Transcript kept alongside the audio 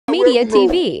Media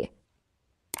TV.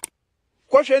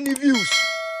 Question any views.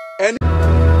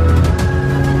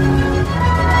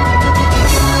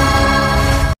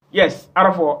 Yes,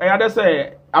 therefore, I had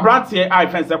say Abrantie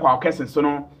ay3 Kwaw K3se so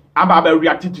no aba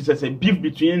reacting to say beef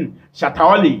between Shatta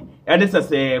Wale and this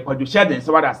say Keadwo Sheldon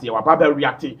so what I say aba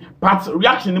reacting but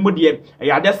reaction ni mo de I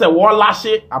had say war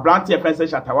lashe Abrantie ay3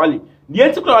 Shatta Wale the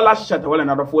particular lashe Shatta Wale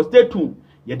na for stay tuned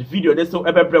yet the video they so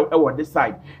ever this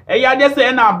side I had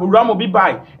say na Ramo bi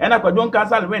buy and Keadwo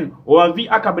cancel win or V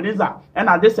Akabeniza and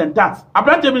at this and that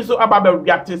Abrantie bi so aba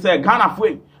reacting say Ghana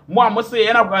foi mo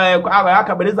say na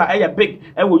Akabeniza big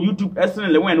YouTube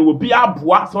SNL when will be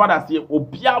aboa so what I say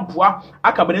obi aboa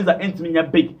Akabeniza entimi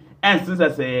nya big and since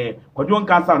I say Keadwo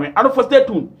cancel me I don't for stay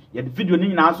tuned yet the video ni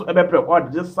na so all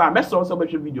this time me so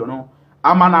video no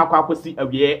amana akwasi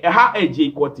awie ha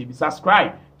ay3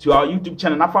 subscribe to our YouTube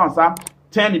channel na found some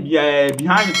turn behind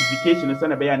notification so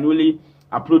na be newly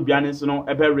upload bianin so no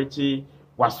reach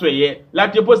wasoye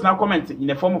like your post na comment in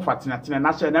the form of fatina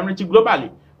na share na reach globally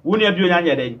woni abi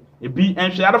onyanya dey e bi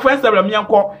enhwe ada for Instagram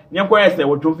nyanko yes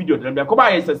we do video dem be ko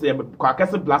ba yes say Kwaw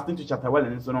K3se blasting to Shatta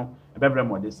Wale so no e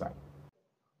more this side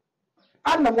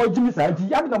ana mo jimi sa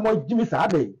ati ya na mo jimi sa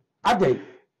ade hwe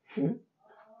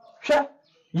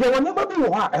ye woni ba bi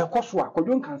wo ha ekoso a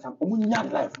Keadwo cancer omunya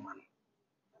life man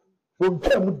o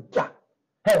temu ja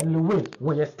hello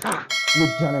we star we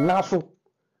jana na so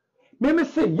me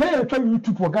say ye twa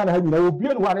YouTube for Ghana ha nyina obi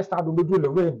enu wa star do do le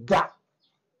we da.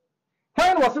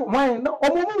 When was it mine? No,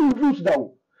 omo views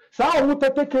daw. Sa o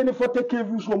take any for take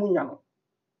views omo nya no.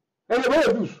 Eh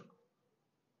we views.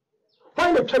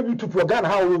 Find the YouTube for Ghana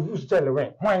how we views tell we.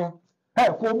 When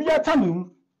ko obi atamim.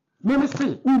 Me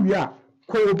say uwi a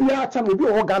ko obi atam obi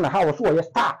o Ghana how so we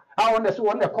star. How on the so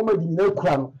on the comedy na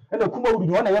kura no. E na kuma obi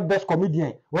no na best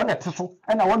comedian. Won na teso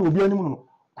e na won obi anim no.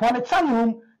 Ko na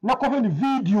channel na ko the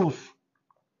videos.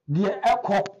 The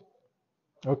echo.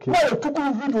 Okay. Well, to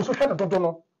go videos so share don't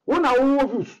know. Una wo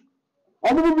views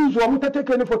omo views omo take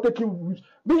any for taking views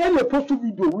be any post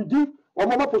video we did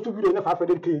omo post video na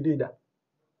 500k dey da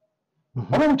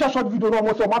omo chat short video no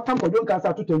omo so matam Keadwo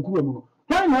cancer to tenku mu no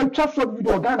why na chat short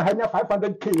video Ghana hanya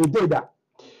 500k dey da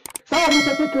so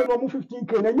omo take no omo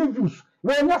 15k na views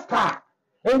we nya star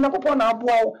e na popo na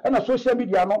aboa e na social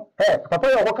media no papa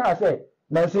yo go kan say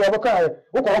na say yo go kan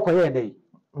wo ye dey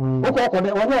wo ko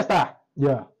dey one star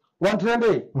yeah one trend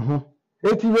dey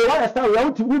yes,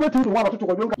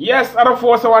 other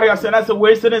force warrior said as a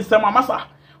wasted in some massa.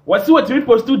 What see what we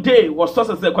post today was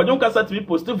sources say Keadwo Cancer to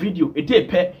post a video a day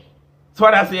pay. So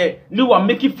what I say, you are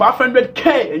making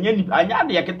 500k and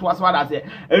you get to us what I say.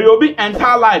 And you'll be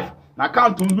entire life. Now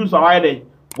count to use a day.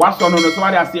 What's on the so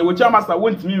what I say, which I must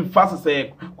want me fast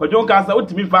say Keadwo Cancer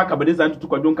want me back about this and to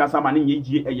Keadwo Cancer man in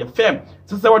ye firm.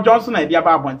 So say what Johnson idea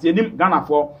about one say him Ghana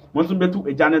for months to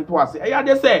a janet to us. I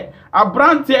they say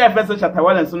Abrantie ay3 Shatta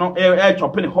Wale so no air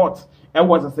chopping hot. I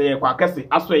was a say Kwaw K3se.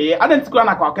 I swear I didn't go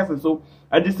na Kwaw K3se so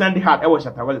I descend hard I was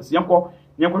Shatta Wale.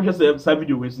 Yanko just say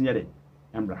video with here.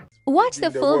 Watch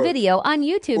the full video on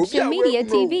YouTube Media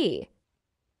TV.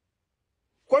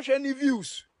 Question any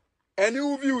views.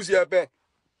 Any views here be.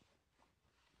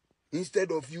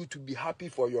 Instead of you to be happy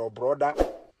for your brother,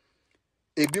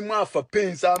 ebi ma for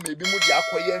pain sa maybe mu di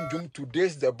akoye ndum to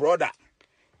this the brother.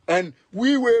 And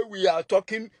we are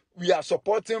talking, we are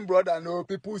supporting brother. No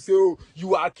people say, oh,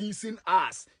 you are kissing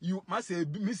us. You must say,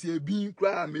 miss a being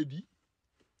cry maybe.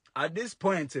 At this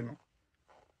point, you know,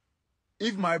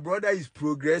 if my brother is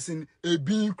progressing, a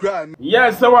being cry.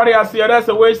 Yes, so what I see that's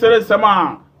a way to some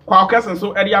Kwaw K3se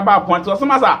so area about point so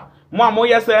some mo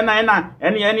yes na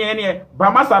any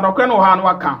ba masa do kweno ha no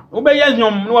aka wo be ye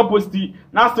nyom no posti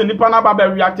na so nipa na ba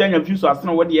react anya views as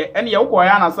no wo de ene ye wo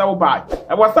ya na sa wo ba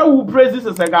e was say who praises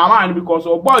is a gaman because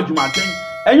o bo adwumaten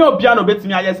enye obia no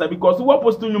betimi ayesa because wo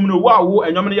post nyom no wo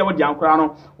enyom no ye wo de ankora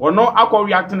no wo no akọ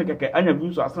react ne keke anya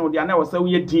views as no de na wo say wo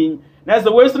ye din na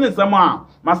so we sene sam a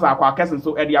masa Kwaw K3se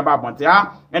so e de aba bonte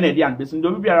ha ene de an besin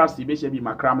do biara si be she bi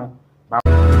makra mo